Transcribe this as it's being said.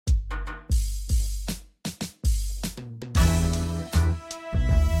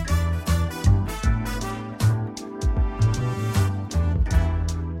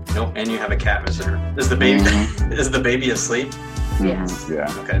Oh, and you have a cat visitor. Is the baby is the baby asleep? Yes.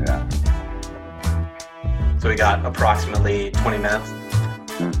 Yeah. Okay. Yeah. So we got approximately 20 minutes.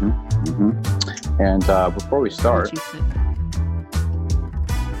 And before we start,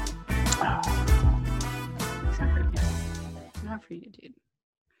 Not for you, dude.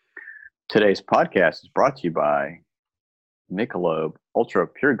 Today's podcast is brought to you by Michelob Ultra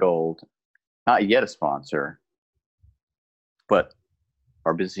Pure Gold. Not yet a sponsor, but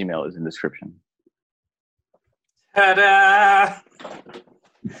our business email is in the description. Ta-da!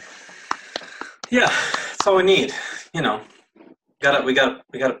 Yeah, that's all we need. You know, we gotta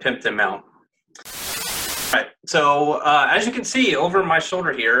pimp them out. All right. So as you can see over my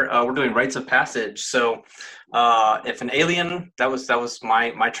shoulder here, we're doing rites of passage. So if an alien, that was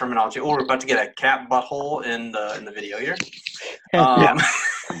my terminology. Oh, we're about to get a cat butthole in the video here.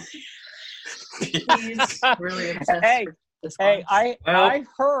 He's really obsessed with this one. I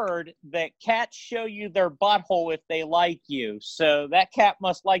heard that cats show you their butthole if they like you. So that cat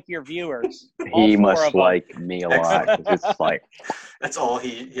must like your viewers. He must like me a lot. 'Cause it's like that's all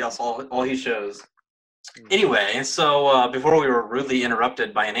he shows. Anyway, so before we were rudely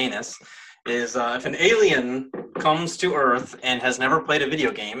interrupted by an anus, is if an alien comes to Earth and has never played a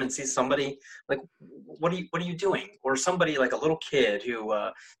video game and sees somebody like, what are you doing? Or somebody like a little kid who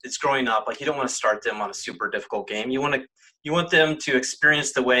is growing up, like you don't want to start them on a super difficult game. You want them to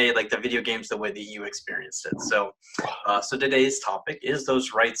experience the way, like the video games, the way that you experienced it. So, so today's topic is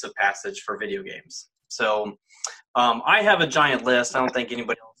those rites of passage for video games. So, I have a giant list. I don't think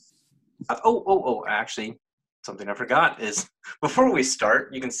anybody else. Actually, something I forgot is before we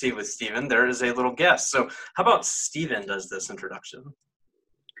start, you can see with Steven, there is a little guest. So how about Steven does this introduction?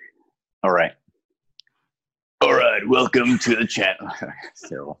 all right, welcome to the chat.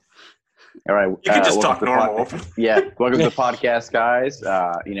 So, all right, You can just talk normal. Welcome to the podcast, guys.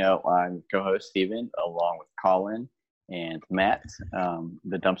 I'm co-host Steven along with Colin and Matt,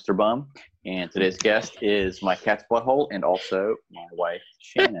 the dumpster bum. And today's guest is my cat's butthole and also my wife,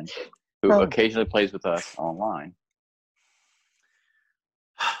 Shannon, who occasionally plays with us online.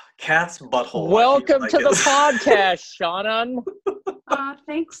 Cat's butthole. Welcome to the podcast, Shannon.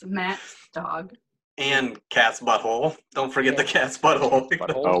 Thanks, Matt's dog. And cat's butthole. Don't forget the cat's butthole.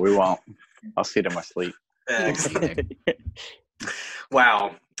 Oh, we won't. I'll see it in my sleep. Excellent.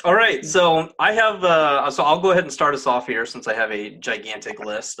 Wow. All right. So I have. So I'll go ahead and start us off here since I have a gigantic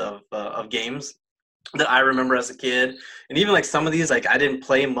list of games that I remember as a kid, and even like some of these, like I didn't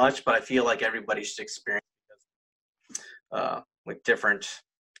play much, but I feel like everybody should experience like different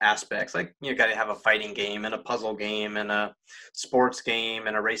aspects. Like you got to have a fighting game and a puzzle game and a sports game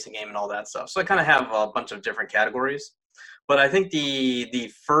and a racing game and all that stuff. So I kind of have a bunch of different categories, but I think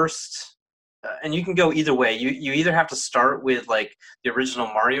the first. And you can go either way. You either have to start with like the original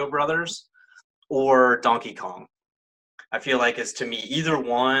Mario Brothers or Donkey Kong. I feel like it's to me either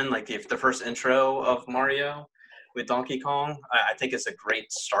one, like the first intro of Mario with Donkey Kong, I think it's a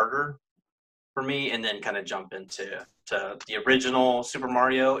great starter for me, and then kind of jump into the original Super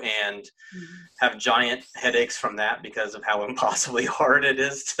Mario and have giant headaches from that because of how impossibly hard it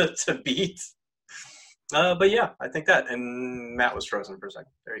is to beat. But yeah, I think that. And Matt was frozen for a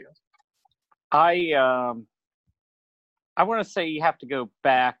second. There you go. I want to say you have to go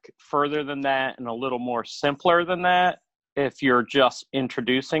back further than that and a little more simpler than that if you're just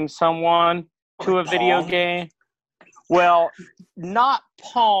introducing someone to a video game. Well, not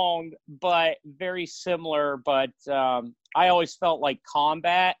Pong, but very similar. But I always felt like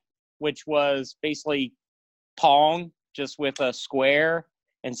Combat, which was basically Pong, just with a square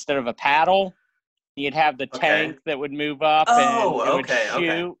instead of a paddle. You'd have the tank that would move up and it would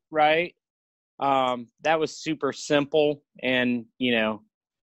shoot, right? That was super simple and,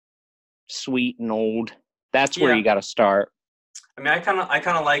 sweet and old. That's where you got to start. I mean, I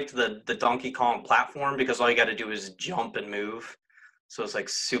kind of liked the Donkey Kong platform because all you got to do is jump and move. So it's like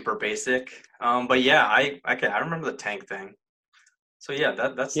super basic. But yeah, I remember the tank thing. So yeah,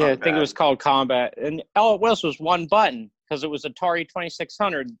 that's I think it was called Combat. And all it was one button because it was Atari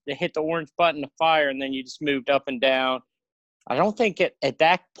 2600. They hit the orange button to fire and then you just moved up and down. I don't think at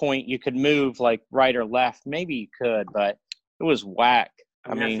that point you could move like right or left. Maybe you could, but it was whack.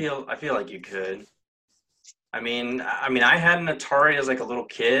 I feel like you could. I mean, I had an Atari as like a little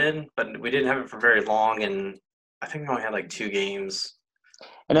kid, but we didn't have it for very long, and I think we only had like 2 games.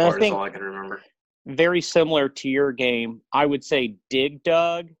 And I think all I can remember. Very similar to your game, I would say Dig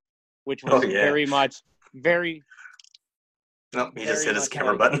Dug, which was very much very. Nope, he just hit his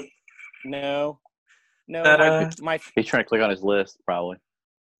camera button. No, he's trying to click on his list, probably.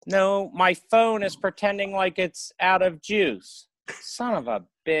 No, my phone is pretending like it's out of juice. Son of a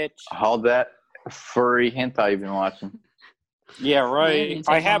bitch. All that furry hentai you've been watching. Yeah, right.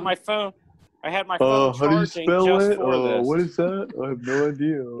 I had my phone charging just for this. What is that? I have no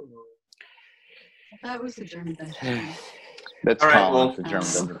idea. That was the German dungeon. That's All right, Colin, well, the German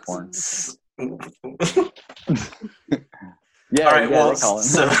dungeon porn. All right, well, Colin.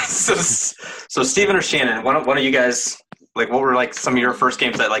 so Steven or Shannon, one of you guys, like, what were like some of your first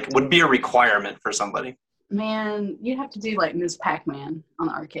games that like would be a requirement for somebody? Man, you'd have to do like Ms. Pac-Man on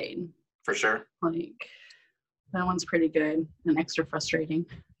the arcade. For sure. Like, that one's pretty good and extra frustrating.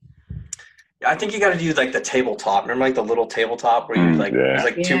 I think you got to do like the tabletop. Remember, like the little tabletop where you like it's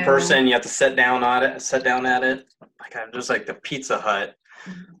like 2-person. You have to sit down at it. Like just like the Pizza Hut,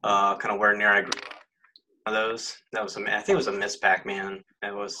 kind of where near I grew up. One of those. That was I think it was a Miss Pac-Man.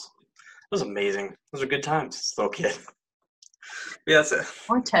 It was amazing. Those are good times, as a little kid. Yeah, that's it.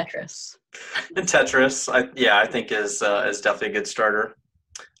 Or Tetris. And Tetris, I think is definitely a good starter.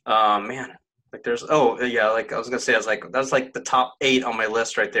 Man, like there's like I was gonna say, that's like the top 8 on my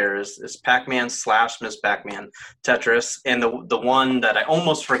list right there is Pac-Man / Miss Pac-Man, Tetris, and the one that I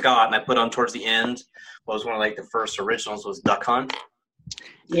almost forgot and I put on towards the end was one of like the first originals was Duck Hunt.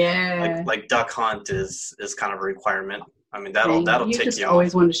 Yeah. Like Duck Hunt is kind of a requirement. I mean that'll take you. You just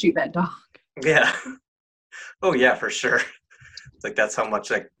always wanted to shoot that dog. Yeah. Oh yeah, for sure. Like that's how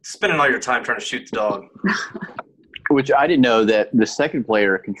much like spending all your time trying to shoot the dog. Which I didn't know that the second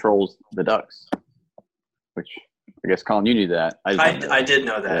player controls the ducks. Which I guess Colin, you knew that. I did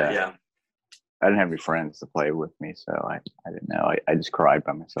know that. Yeah. I didn't have any friends to play with me, so I didn't know. I just cried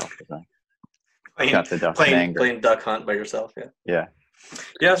by myself as I shot the ducks in anger. Playing Duck Hunt by yourself. Yeah. Yeah.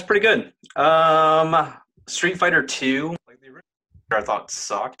 Yeah, it's pretty good. Street Fighter 2, like the original, I thought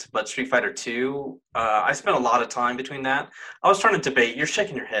sucked, but Street Fighter 2, I spent a lot of time between that. I was trying to debate. You're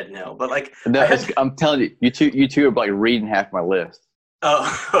shaking your head no, but like I'm telling you, you two are like reading half my list.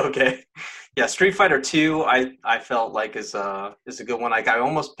 Oh, okay. Yeah, Street Fighter 2, I felt like is a good one. Like I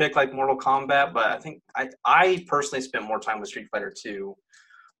almost picked like Mortal Kombat, but I think I personally spent more time with Street Fighter 2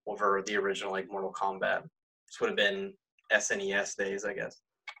 over the original like Mortal Kombat. This would have been SNES days, I guess.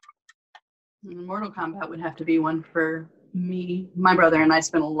 Mortal Kombat would have to be one for me. My brother and I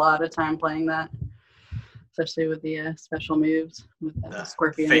spent a lot of time playing that, especially with the special moves with the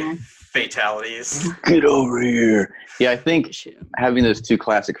Scorpion. Fatalities. Get over here. Yeah, I think having those 2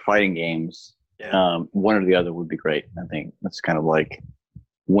 classic fighting games, one or the other would be great. I think that's kind of like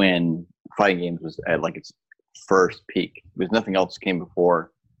when fighting games was at like its first peak. Because nothing else came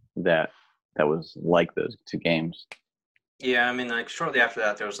before that was like those 2 games. Yeah, I mean, like shortly after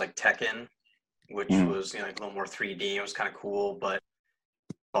that, there was like Tekken, which was like a little more 3D. It was kind of cool, but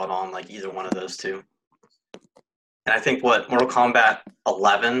thought on like either one of those 2. And I think Mortal Kombat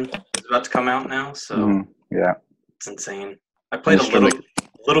 11 is about to come out now, so yeah, it's insane. I played a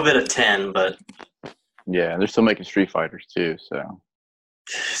little bit of 10, but yeah, they're still making Street Fighters too, so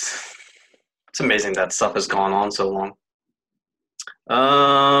it's amazing that stuff has gone on so long.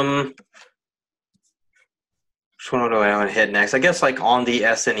 Which one do I want to hit next? I guess like on the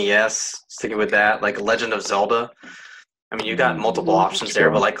SNES, sticking with that, like Legend of Zelda. I mean, you got multiple options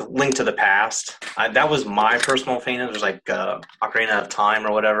there, but like Link to the Past, that was my personal opinion. There's like Ocarina of Time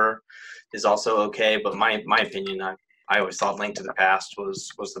or whatever is also okay, but my opinion, I always thought Link to the Past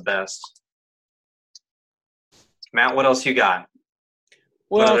was the best. Matt, what else you got?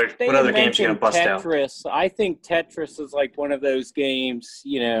 Well, what other games you gonna bust Tetris, out? I think Tetris is like one of those games,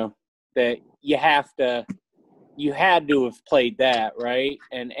 that you had to have played that, right?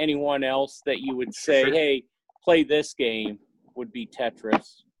 And anyone else that you would say, hey, play this game would be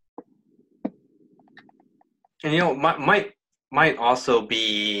Tetris. And might also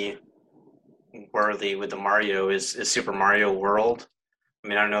be worthy with the Mario is Super Mario World. I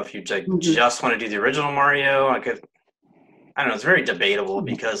mean, I don't know if you just want to do the original Mario. I don't know. It's very debatable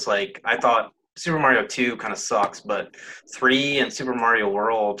because like I thought Super Mario 2 kind of sucks, but 3 and Super Mario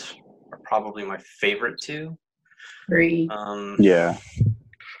World are probably my favorite 2. 3. Yeah.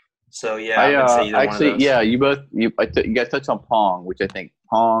 So yeah, I would say either actually, one of those. yeah, you guys touched on Pong, which I think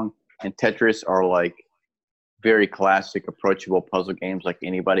Pong and Tetris are like very classic, approachable puzzle games like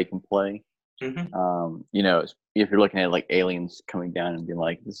anybody can play. Mm-hmm. If you're looking at like aliens coming down and being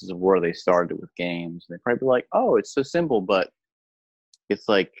like, this is where they started with games, and they probably be like, oh, it's so simple, but it's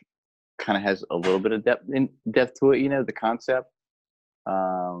like kind of has a little bit of depth to it. The concept.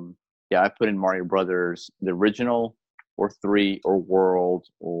 I put in Mario Brothers, the original, or 3, or World,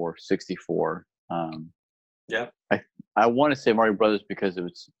 or 64. I want to say Mario Brothers because it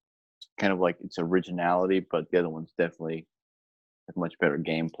was kind of like its originality, but the other one's definitely have much better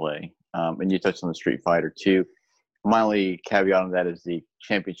gameplay. And you touched on the Street Fighter too. my only caveat on that is the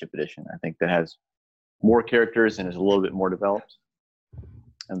Championship Edition. I think that has more characters and is a little bit more developed.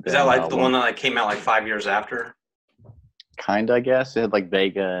 And Is that like the one that like came out like 5 years after? Kind of, I guess. It had like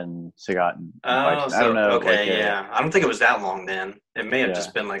Vega and Sagat. And Oh, I don't know. Okay, like, yeah. I don't think it was that long then. It may have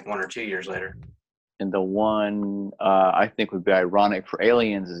just been like 1 or 2 years later. And the one I think would be ironic for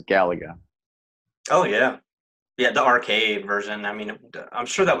Aliens is Galaga. Oh, yeah. Yeah, the arcade version. I mean, I'm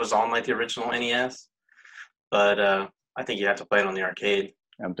sure that was on like the original NES, but I think you'd have to play it on the arcade.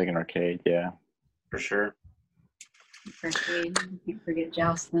 I'm thinking arcade, yeah. For sure. Arcade. Can't forget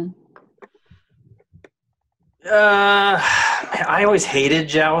Joust then. I always hated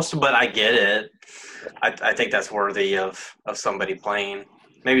Joust, but I get it. I think that's worthy of somebody playing.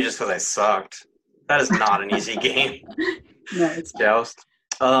 Maybe just because I sucked. That is not an easy game. No, it's not. Joust.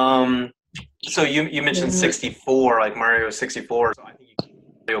 So you mentioned 64, like Mario 64. So I think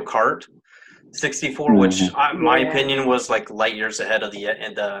Mario Kart 64, which my opinion was like light years ahead of the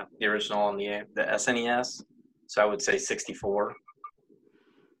original on the SNES. So I would say 64.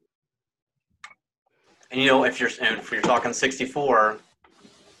 And if you're talking 64,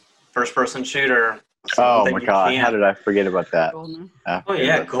 first person shooter. Oh my God! How did I forget about that? Oh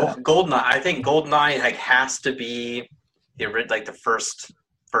yeah, GoldenEye. I think GoldenEye like has to be the first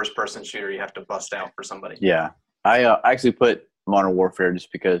person shooter you have to bust out for somebody. Yeah, I actually put Modern Warfare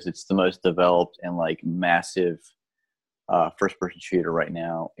just because it's the most developed and like massive first person shooter right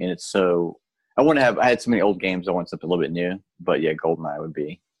now, and it's so. I had so many old games. I want something a little bit new, but yeah, GoldenEye would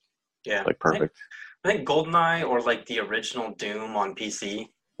be like perfect. I think GoldenEye or like the original Doom on PC.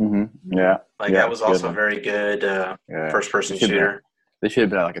 Mm-hmm. Yeah, that was also a very good first-person shooter. They should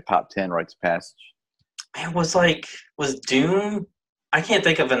have been like a top 10 rites of passage. Man, was Doom? I can't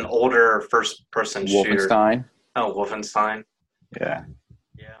think of an older first-person shooter. Wolfenstein. Oh, Wolfenstein. Yeah.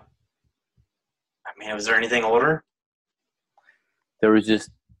 I mean, was there anything older? There's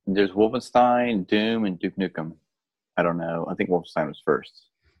Wolfenstein, Doom, and Duke Nukem. I don't know. I think Wolfenstein was first.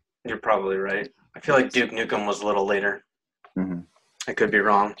 You're probably right. I feel like Duke Nukem was a little later. Mm-hmm. I could be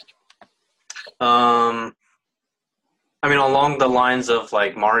wrong. I mean, along the lines of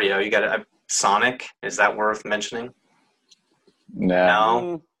like Mario, you got Sonic. Is that worth mentioning?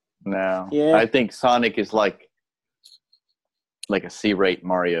 No. Yeah. I think Sonic is like a C-rate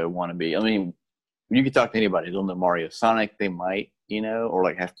Mario wannabe. I mean, you can talk to anybody; they'll know Mario. Sonic, they might, or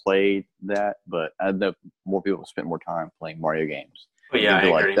like have played that, but I know more people spend more time playing Mario games. Oh, yeah, I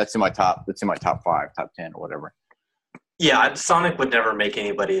agree. That's in my top 5, top 10, or whatever. Yeah, Sonic would never make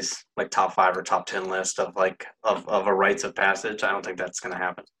anybody's like top 5 or top 10 list of a rites of passage. I don't think that's going to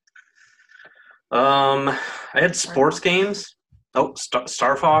happen. I had sports games. Oh,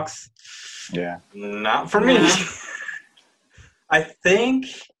 Star Fox. Yeah. Not for me. I think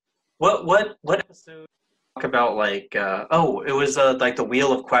what episode talk about like it was like the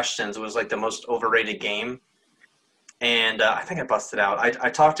Wheel of Questions. It was like the most overrated game. And I think I busted out. I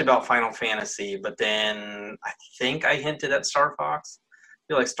talked about Final Fantasy, but then I think I hinted at Star Fox. I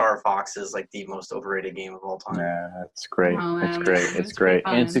feel like Star Fox is like the most overrated game of all time. Yeah, that's great. Oh, that's man, great. It's great.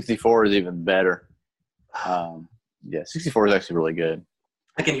 And 64 is even better. 64 is actually really good.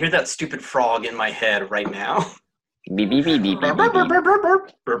 I can hear that stupid frog in my head right now. Beep, beep, beep, beep, beep, beep, beep.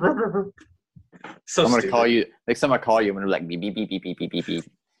 So I'm going to stupid. call you. Next time I call you, I'm going to be like beep, beep, beep, beep, beep, beep, beep, beep.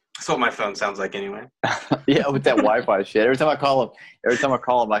 That's what my phone sounds like anyway. Yeah, with that Wi-Fi shit. Every time I call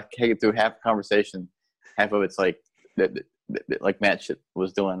him, I can't get through half the conversation. Half of it's like like Matt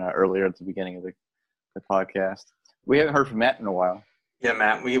was doing earlier at the beginning of the podcast. We haven't heard from Matt in a while. Yeah,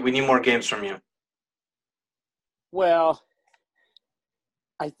 Matt, we need more games from you. Well,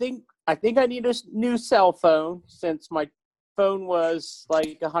 I think I need a new cell phone since my phone was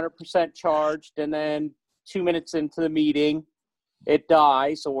like 100% charged, and then 2 minutes into the meeting, it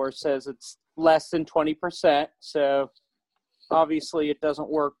dies or says it's less than 20%. So obviously it doesn't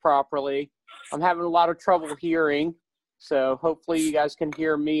work properly. I'm having a lot of trouble hearing. So hopefully you guys can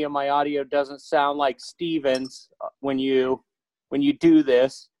hear me and my audio doesn't sound like Steven's when you do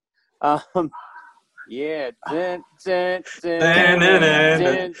this. Yeah. Is that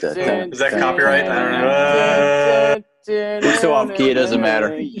copyright? I don't know. We're so off key, it doesn't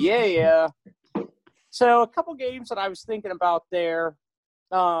matter. Yeah. So a couple games that I was thinking about there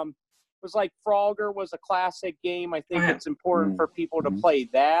was like Frogger was a classic game. I think it's important for people to play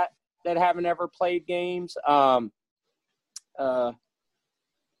that haven't ever played games. We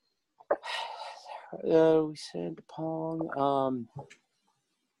said Pong.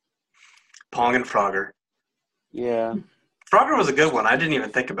 Pong and Frogger. Yeah. Frogger was a good one. I didn't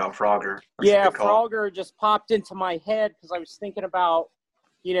even think about Frogger. That's a good call. Frogger just popped into my head because I was thinking about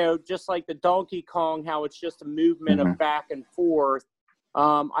just like the Donkey Kong, how it's just a movement of back and forth.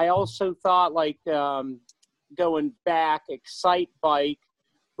 I also thought like going back, Excite Bike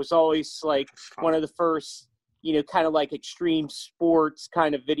was always like one of the first, kind of like extreme sports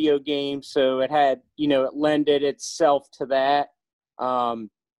kind of video games. So it had, it lended itself to that.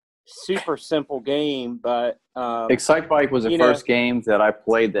 Super simple game, but Excite Bike was the first game that I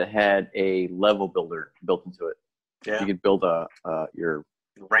played that had a level builder built into it. Yeah. You could build your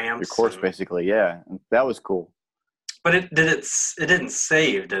ramps, your course basically. Yeah, and that was cool. But it didn't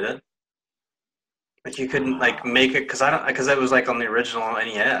save, did it? Like you couldn't like make it because it was like on the original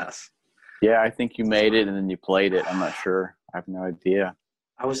NES. Yeah, I think you made it and then you played it. I'm not sure. I have no idea.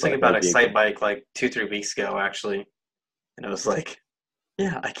 I was thinking about Excite Bike like 2-3 weeks ago actually, and it was like,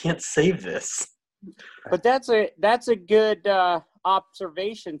 yeah, I can't save this. But that's a good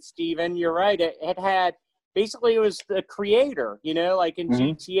observation, Steven. You're right. It had basically, it was the creator, like in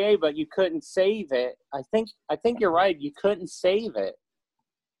GTA, but you couldn't save it. I think you're right. You couldn't save it.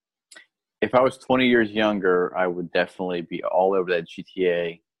 If I was 20 years younger, I would definitely be all over that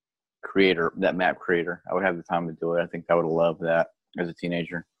GTA creator, that map creator. I would have the time to do it. I think I would have loved that as a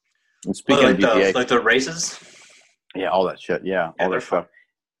teenager. And speaking of GTA, like the races, yeah, all that shit, yeah, all that stuff.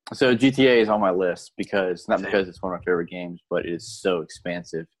 So GTA is on my list because because it's one of my favorite games, but it is so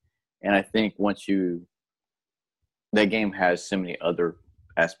expansive, and I think that game has so many other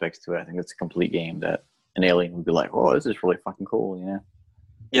aspects to it. I think it's a complete game that an alien would be like, "Oh, this is really fucking cool,"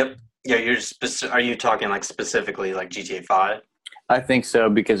 Yep. Yeah, are you talking like specifically like GTA 5? I think so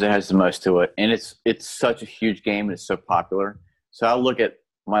because it has the most to it, and it's such a huge game and it's so popular. So I look at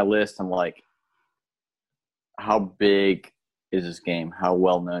my list, I'm like, how big is this game? How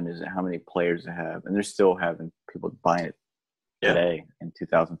well known is it? How many players it have? And they're still having people buying it today in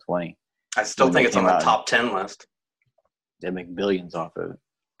 2020. I still think it's on the top 10 list. They make billions off of it.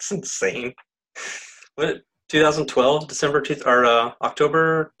 It's insane. What? 2012,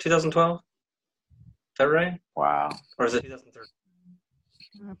 October 2012? Is that right? Wow. Or is it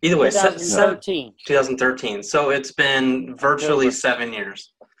 2013? Either way, 2013. So it's been virtually 7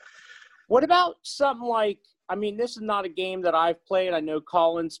 years. What about something like, this is not a game that I've played. I know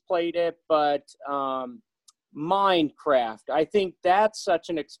Colin's played it, but Minecraft. I think that's such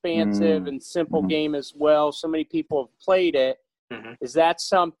an expansive and simple game as well. So many people have played it. Mm-hmm. Is that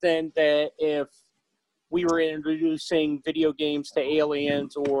something that if we were introducing video games to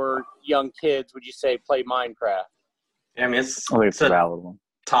aliens or young kids, would you say play Minecraft? Yeah, it's a valid one.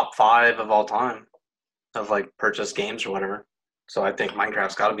 Top 5 of all time of like purchased games or whatever. So I think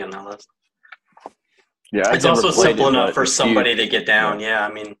Minecraft's got to be on that list. Yeah, it's also simple enough for somebody to get down. Yeah,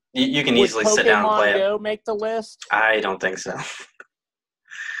 you can easily sit down and play it. Make the list? I don't think so.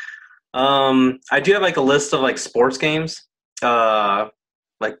 I do have like a list of like sports games, like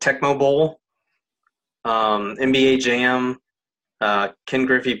Tecmo Bowl, NBA Jam, Ken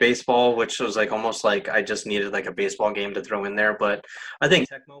Griffey Baseball, which was like almost like I just needed like a baseball game to throw in there. But I think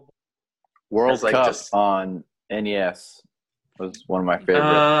Tecmo Bowl World Cup on NES was one of my favorites.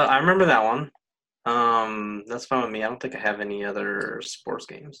 I remember that one. That's fine with me. I don't think I have any other sports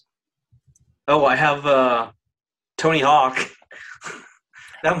games. Oh, I have Tony Hawk.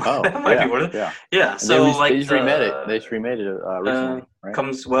 that might be one of them. Yeah. So they just remade it. They just remade it recently. Right? It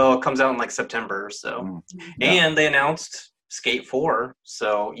comes out in like September. So, and they announced Skate 4.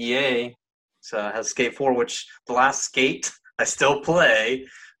 So EA has Skate 4, which the last Skate I still play,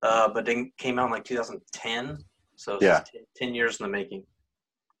 but it came out in like 2010. So it's 10 years in the making.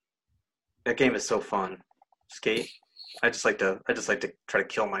 That game is so fun. Skate. I just like to try to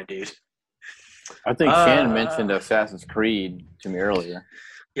kill my dude. I think Shannon mentioned Assassin's Creed to me earlier.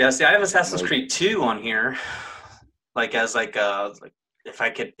 Yeah, see, I have Assassin's Creed 2 on here. Like as like if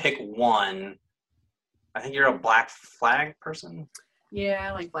I could pick one, I think you're a Black Flag person. Yeah,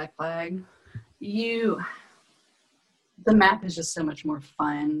 I like Black Flag. The map is just so much more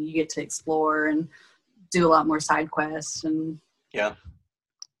fun. You get to explore and do a lot more side quests and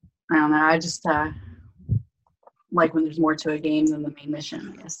I don't know. I just like when there's more to a game than the main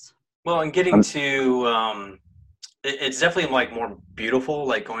mission, I guess. Well, and getting to it's definitely like more beautiful,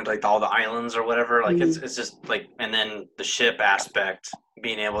 like going to like all the islands or whatever. Like it's just like, and then the ship aspect,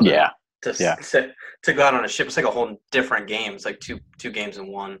 being able to go out on a ship. It's like a whole different game. It's like two games in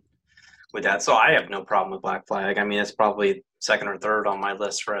one with that. So I have no problem with Black Flag. It's probably second or third on my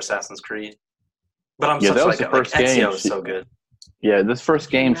list for Assassin's Creed. But I'm such like Ezio is so good. Yeah, this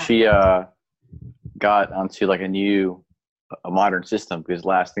first game she got onto like a modern system because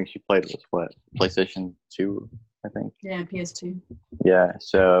last thing she played was what, PlayStation 2, I think. Yeah, PS2. Yeah,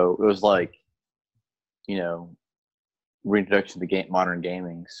 so it was like, reintroduction to modern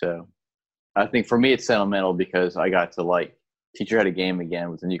gaming. So I think for me it's sentimental because I got to like teach her how to game again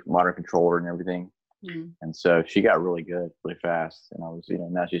with the new modern controller and everything. And so she got really good really fast, and I was,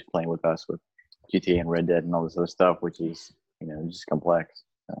 now she's playing with us with GTA and Red Dead and all this other stuff, which is, just complex.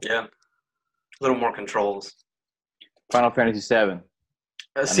 So. Yeah, a little more controls. Final Fantasy VII.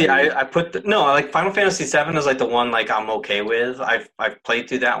 I put like Final Fantasy VII is like the one like I'm okay with. I've played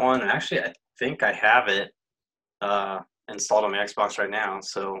through that one, and actually I think I have it installed on my Xbox right now.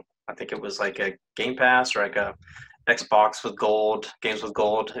 So I think it was like a Game Pass or like a Xbox with gold, games with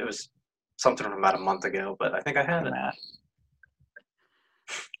gold. It was something from about a month ago, but I think I have it. I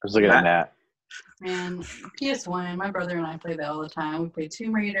was looking at that. Man, PS1, my brother and I play that all the time. We played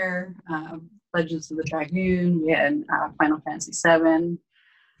Tomb Raider, Legends of the Dragoon, we had Final Fantasy VII.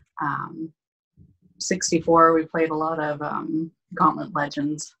 64, we played a lot of Gauntlet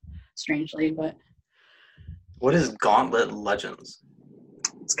Legends, strangely, but... What is Gauntlet Legends?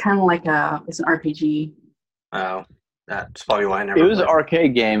 It's kind of like it's an RPG. Oh, that's probably why I never. It was played. an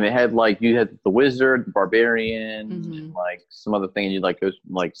arcade game. It had like you had the wizard, the barbarian, and like some other thing. And you'd like go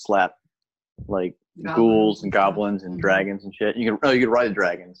like slap like ghouls and goblins and dragons and shit. You could ride the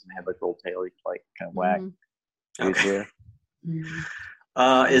dragons and have like a little tail you could like kind of whack. Okay.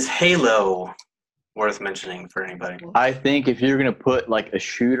 Is Halo worth mentioning for anybody? I think if you're gonna put like a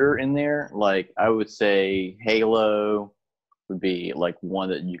shooter in there, like I would say Halo would be like one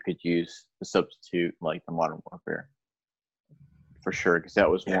that you could use to substitute like the Modern Warfare for sure, because that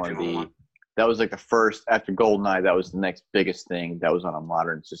was that was like the first after GoldenEye. That was the next biggest thing that was on a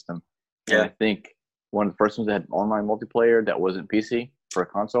modern system. Yeah, and I think one of the first ones that had online multiplayer that wasn't PC for a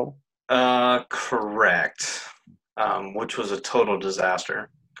console. Correct. Which was a total disaster.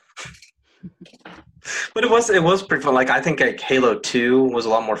 But it was pretty fun. Like I think like Halo 2 was a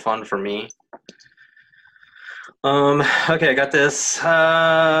lot more fun for me. Okay, I got this.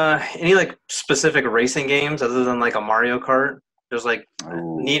 Any like specific racing games other than like a Mario Kart? There's like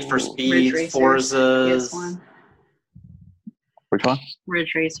Need for Speed, Forza's. Which one?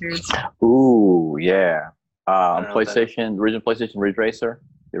 Ridge Racers. Ooh, yeah. PlayStation, the original PlayStation Ridge Racer.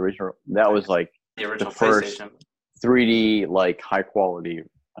 The original that was like the original first PlayStation 3D like high quality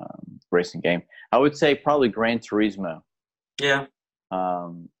racing game. I would say probably Gran Turismo. Yeah.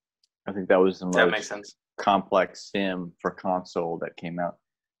 I think that was the most that makes sense. Complex sim for console that came out.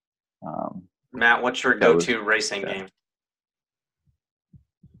 Matt, what's your go-to racing game?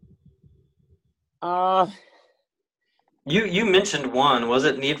 You mentioned one. Was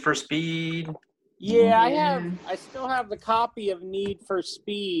it Need for Speed? Yeah, I still have the copy of Need for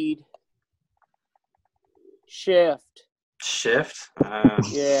Speed. Shift.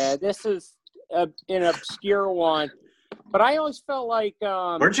 Yeah, this is an obscure one, but I always felt like.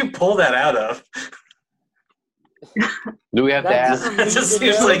 Where'd you pull that out of? Do we have to ask? It just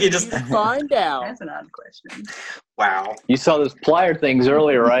seems like you just find out. That's an odd question. Wow. You saw those plier things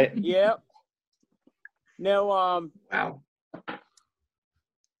earlier, right? Yep. No. Wow.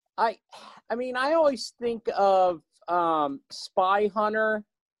 I mean, I always think of Spy Hunter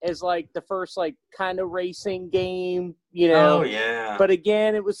as like the first like kind of racing game, Oh yeah. But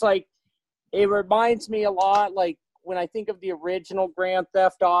again, it was like it reminds me a lot like when I think of the original Grand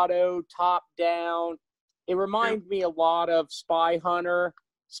Theft Auto top down. It reminds me a lot of Spy Hunter.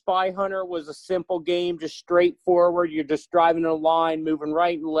 Spy Hunter was a simple game, just straightforward. You're just driving a line, moving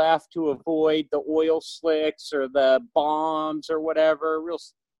right and left to avoid the oil slicks or the bombs or whatever.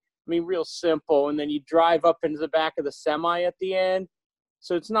 Real simple. And then you drive up into the back of the semi at the end.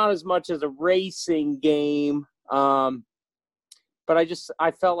 So it's not as much as a racing game. But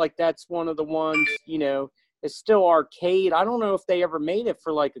I felt like that's one of the ones, it's still arcade. I don't know if they ever made it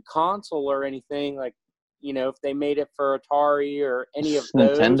for like a console or anything, like, if they made it for Atari or any of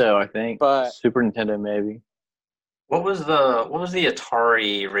those. Nintendo, I think. But Super Nintendo, maybe. What was the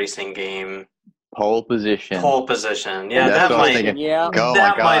Atari racing game? Pole Position. Yeah, that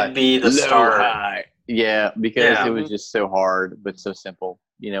might be the start. High. Yeah, because it was just so hard, but so simple.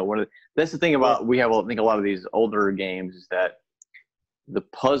 That's the thing about I think a lot of these older games is that the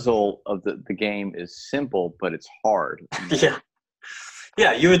puzzle of the game is simple, but it's hard.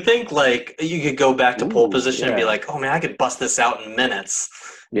 Yeah, you would think like you could go back to Pole Position and be like, oh man, I could bust this out in minutes.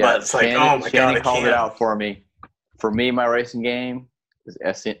 Yeah, but it's like, oh my god, I called it out for me. For me, my racing game is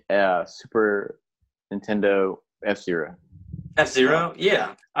Super Nintendo F-Zero. F-Zero?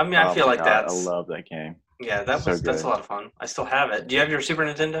 Yeah. I mean, I feel like that's... I love that game. Yeah, that's a lot of fun. I still have it. Do you have your Super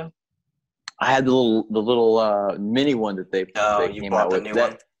Nintendo? I had the little mini one that they came out with. New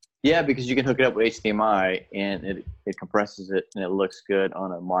one? Yeah, because you can hook it up with HDMI and it compresses it and it looks good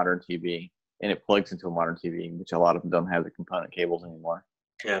on a modern TV. and it plugs into a modern TV, which a lot of them don't have the component cables anymore.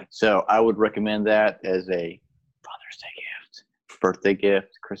 Yeah. So I would recommend that as a Father's Day gift, birthday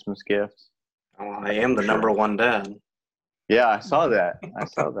gift, Christmas gift. Oh, I am the number one dad. Yeah, I saw that.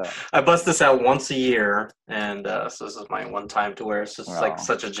 I bust this out once a year, and so this is my one time to wear. So it's like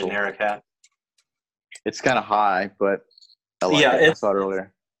such a generic hat. It's kind of high, but I like it. I saw it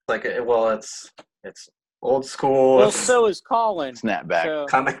earlier. Like, well, it's old school. Well, so is Colin. Snapback. So.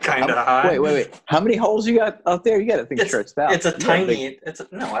 Kind of high. Wait. How many holes you got out there? You got to think stretched out. It's a tiny.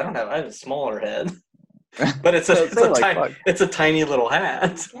 No, I don't have. I have a smaller head. But it's a tiny little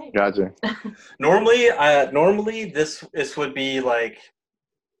hat. Gotcha. Normally this would be like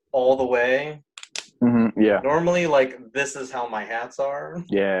all the way. Mm-hmm, yeah. Normally, like this is how my hats are.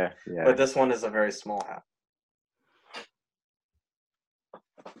 Yeah. But this one is a very small hat.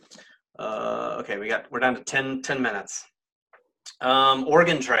 Okay, we're down to 10 minutes.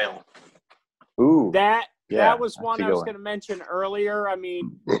 Oregon Trail. Ooh. That was one I was going to mention earlier. I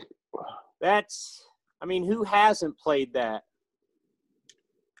mean, who hasn't played that?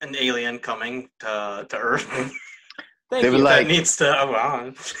 An alien coming to Earth. They were like, that needs to. Oh,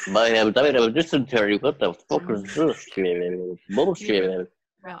 wow. Just to tell you what the fuck is this bullshit.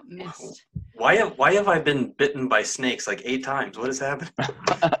 About missed. Why have I been bitten by snakes like 8 times? What is happening?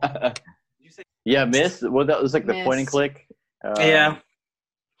 Yeah, Mist. Well, that was like the point and click. Yeah,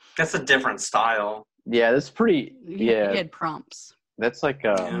 that's a different style. Yeah, that's pretty. You had prompts. That's like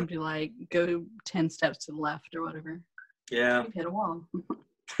It'd be like go 10 steps to the left or whatever. Yeah, hit a wall.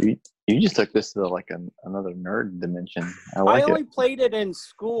 You just took this to like another nerd dimension. I only played it in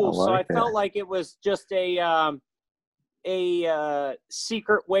school, so I felt like it was just a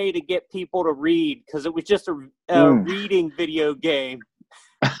secret way to get people to read because it was just a reading video game,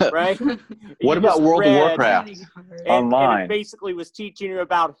 right? What about World of Warcraft online? And it basically was teaching you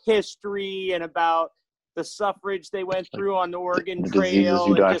about history and about the suffrage they went through on the Oregon Trail. Diseases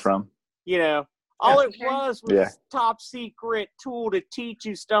you die from. You know, all it was top secret tool to teach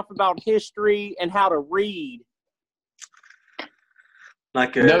you stuff about history and how to read.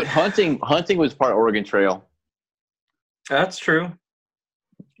 Not good. No, hunting was part of Oregon Trail. That's true.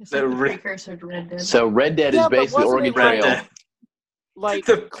 It's like the precursor to Red Dead. So Red Dead is basically Oregon Trail. Like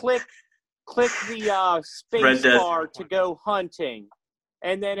click the space bar to go hunting,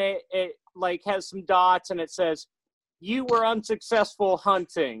 and then it like has some dots and it says you were unsuccessful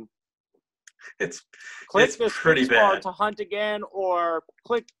hunting. Click the space bar to hunt again, or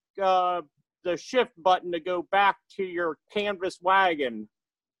click the shift button to go back to your canvas wagon.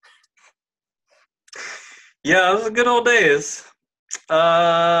 Yeah, those are good old days.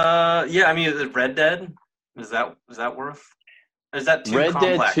 Yeah, I mean, is it Red Dead? Is that worth? Is that too Red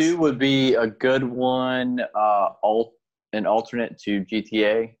complex? Dead 2 would be a good one, an alternate to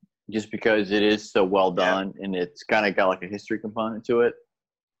GTA, just because it is so well done and it's kind of got like a history component to it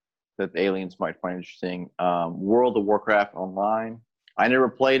that the aliens might find interesting. World of Warcraft Online. I never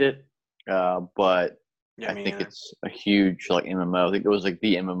played it, but I think it's a huge like MMO. I think it was like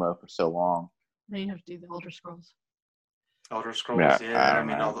the MMO for so long. Then you have to do the Elder Scrolls. Elder Scrolls, I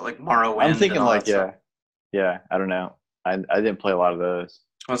mean, all the, like Morrowind. I'm thinking like, yeah. I don't know. I didn't play a lot of those.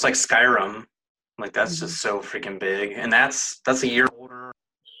 Well, it's like Skyrim. Like that's just so freaking big, and that's a years older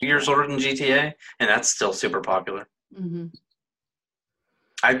than GTA, and that's still super popular. Mm-hmm.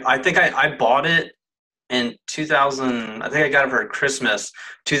 I think I bought it in 2000. I think I got it for Christmas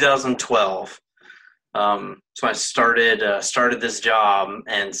 2012. So I started this job,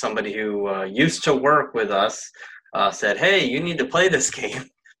 and somebody who used to work with us said, "Hey, you need to play this game."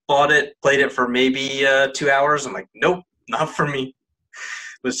 Bought it, played it for maybe 2 hours. I'm like, nope, not for me.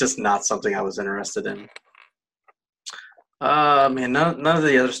 It was just not something I was interested in. Man, none of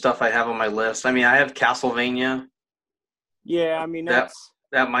the other stuff I have on my list. I mean, I have Castlevania. Yeah, I mean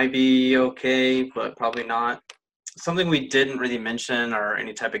that might be okay, but probably not. Something we didn't really mention or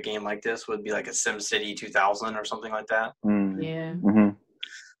any type of game like this would be like a SimCity 2000 or something like that. Yeah. Mm-hmm.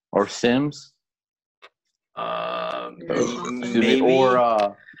 Or Sims. Maybe. Or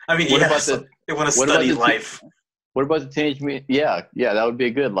I mean, they want to study life. What about the Teenage Mutant? Yeah, that would be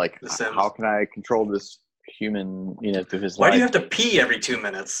a good like. How can I control this human? Through his life. Why do you have to pee every 2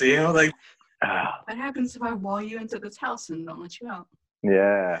 minutes? Like. What happens if I wall you into this house and don't let you out?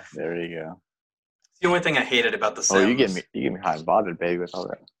 Yeah, there you go. It's the only thing I hated about the Sims. Oh, you get me hot and bothered, baby, with all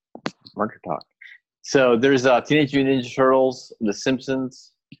that murder talk. So there's Teenage Mutant Ninja Turtles, The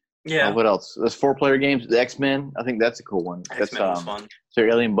Simpsons. Yeah. What else? There's 4-player games. The X-Men. I think that's a cool one. X-Men was fun. So your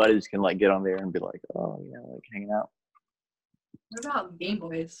alien buddies can like get on there and be like, like hanging out. What about Game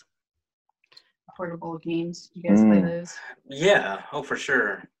Boys? Portable games. You guys play those? Yeah. Oh, for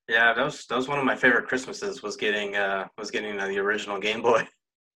sure. Yeah, that was one of my favorite Christmases. Was getting the original Game Boy.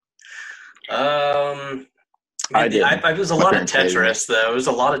 It was a lot of Tetris, though. It was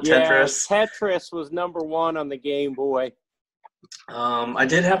a lot of Tetris. Tetris was number 1 on the Game Boy. I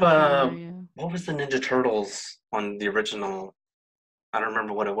did have what was the Ninja Turtles on the original? I don't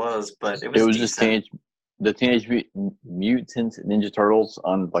remember what it was, but it was just the Teenage Mutant Ninja Turtles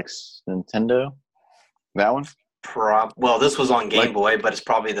on like Nintendo. That one? Well, this was on Game Boy, but it's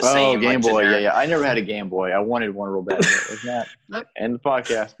probably the same. Oh, Game Boy, yeah. I never had a Game Boy. I wanted one real bad. Isn't that? Nope. End the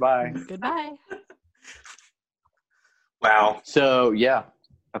podcast. Bye. Goodbye. Wow. So yeah,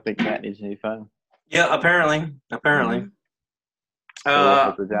 I think Matt needs a new phone. Yeah, apparently. Mm-hmm.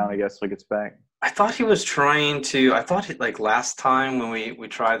 We'll put it down, I guess, till he gets back. I thought he was trying to. I thought like last time when we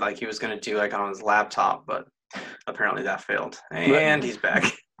tried, like he was going to do like on his laptop, but apparently that failed. And he's back.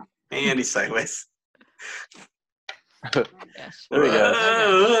 And he's sideways. There we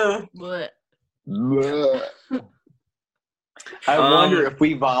go. What? I wonder if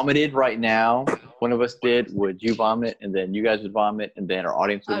we vomited right now. One of us did. Would you vomit, and then you guys would vomit, and then our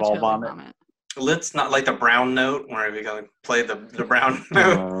audience would all vomit? Let's not like the brown note where we gonna play the brown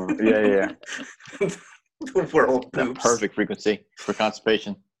note. Yeah. The world poops. Perfect frequency for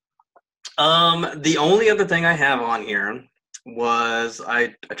constipation. The only other thing I have on here was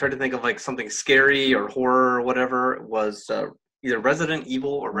I tried to think of like something scary or horror or whatever. Was either Resident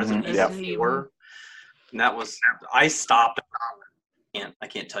Evil or Resident Evil 4. And that was, I stopped. I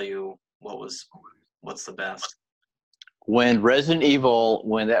can't tell you what's the best. When Resident Evil,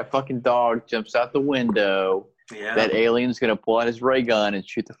 when that fucking dog jumps out the window, that alien's gonna pull out his ray gun and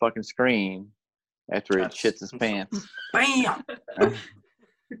shoot the fucking screen after it shits his pants. Bam!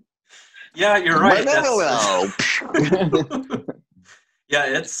 Yeah, you're right. Yeah,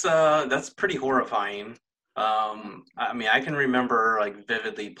 that's pretty horrifying. I mean, I can remember like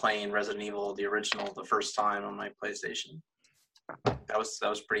vividly playing Resident Evil, the original, the first time on my PlayStation. That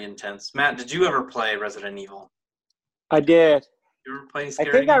was pretty intense. Matt, did you ever play Resident Evil? I did. You ever play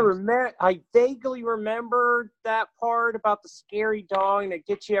scary games? I vaguely remember that part about the scary dog that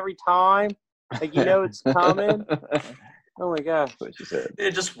gets you every time. Like it's coming. Oh my gosh! What you said. Yeah,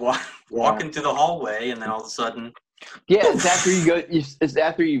 just walking through the hallway, and then all of a sudden. Yeah, it's after you go. It's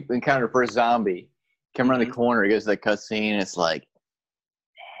after you encounter the first zombie. Come around the corner, it goes to that cutscene, and it's like.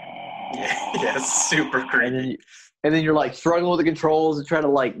 Yeah, it's super creepy. And then you're like struggling with the controls and trying to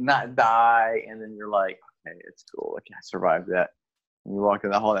like not die, and then you're like, "Hey, it's cool. I can't survive that." And you walk in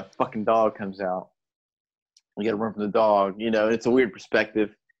the hall, that fucking dog comes out. You got to run from the dog. It's a weird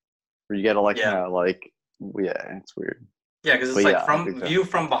perspective where you got to it's weird. Yeah, because it's like from view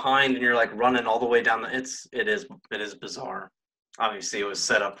from behind, and you're like running all the way down. It is bizarre. Obviously, it was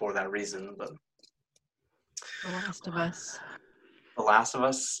set up for that reason, but. The Last of Us. The Last of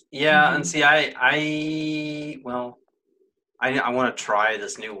Us, yeah, and see, I want to try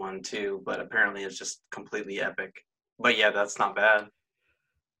this new one too, but apparently it's just completely epic. But yeah, that's not bad.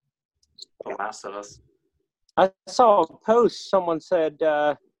 The Last of Us. I saw a post. Someone said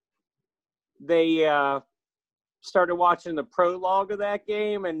they started watching the prologue of that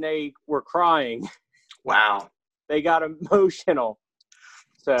game and they were crying. Wow. They got emotional.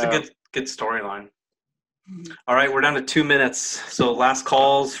 So it's a good storyline. All right, we're down to 2 minutes. So last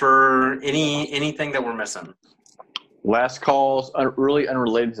calls for anything that we're missing. Last calls, really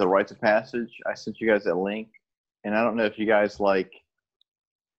unrelated to the rites of passage. I sent you guys that link, and I don't know if you guys like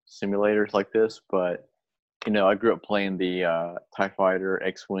simulators like this, but I grew up playing the TIE Fighter,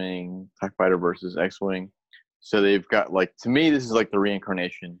 X-Wing, TIE Fighter versus X-Wing. So they've got to me, this is like the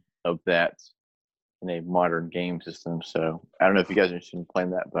reincarnation of that in a modern game system. So I don't know if you guys are interested in playing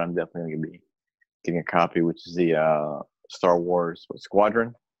that, but I'm definitely going to be getting a copy, which is the Star Wars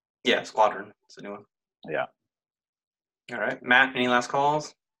Squadron. Yeah, Squadron. It's a new one. Yeah. All right, Matt. Any last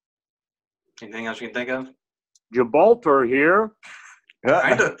calls? Anything else you can think of? Gibraltar here.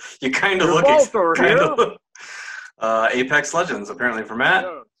 You kind of look. Apex Legends apparently for Matt.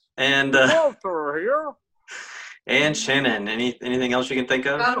 Yeah. And Gibraltar here. And Shannon, anything else you can think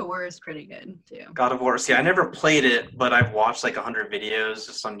of? God of War is pretty good too. God of War. See, I never played it, but I've watched 100 videos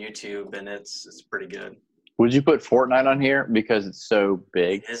just on YouTube, and it's pretty good. Would you put Fortnite on here because it's so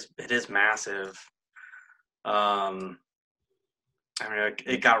big? It is massive.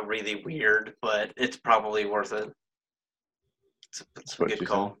 It got really weird, but it's probably worth it. It's a good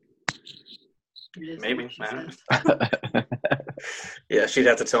call. Maybe, man. Yeah, she'd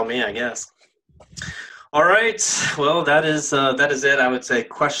have to tell me, I guess. All right. Well, that is it. I would say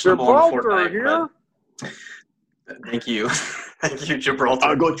questionable on Fortnite. Here. Thank you. Thank you, Gibraltar.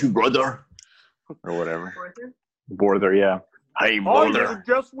 I got you, brother. Or whatever. Border, yeah. Hey, Oh, brother. you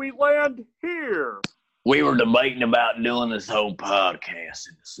suggest we land here? We were debating about doing this whole podcast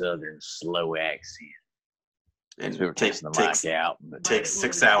in a southern slow accent. And We were testing the mic out. But takes It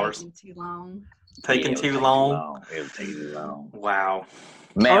 6 would've hours. taken too long. Taking it would too take long. It would take too long. Wow.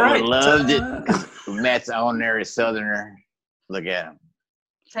 Matt All would right. have loved it because Matt's honorary southerner. Look at him.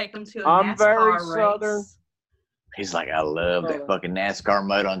 Take them to a I'm NASCAR very race. southern. He's like, I love that fucking NASCAR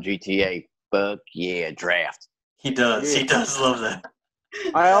mode on GTA. Fuck yeah, draft. He does. He does love that.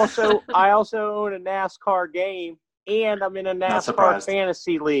 I also own a NASCAR game, and I'm in a NASCAR surprised.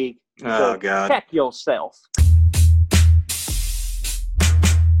 fantasy league. Oh, So God. check yourself.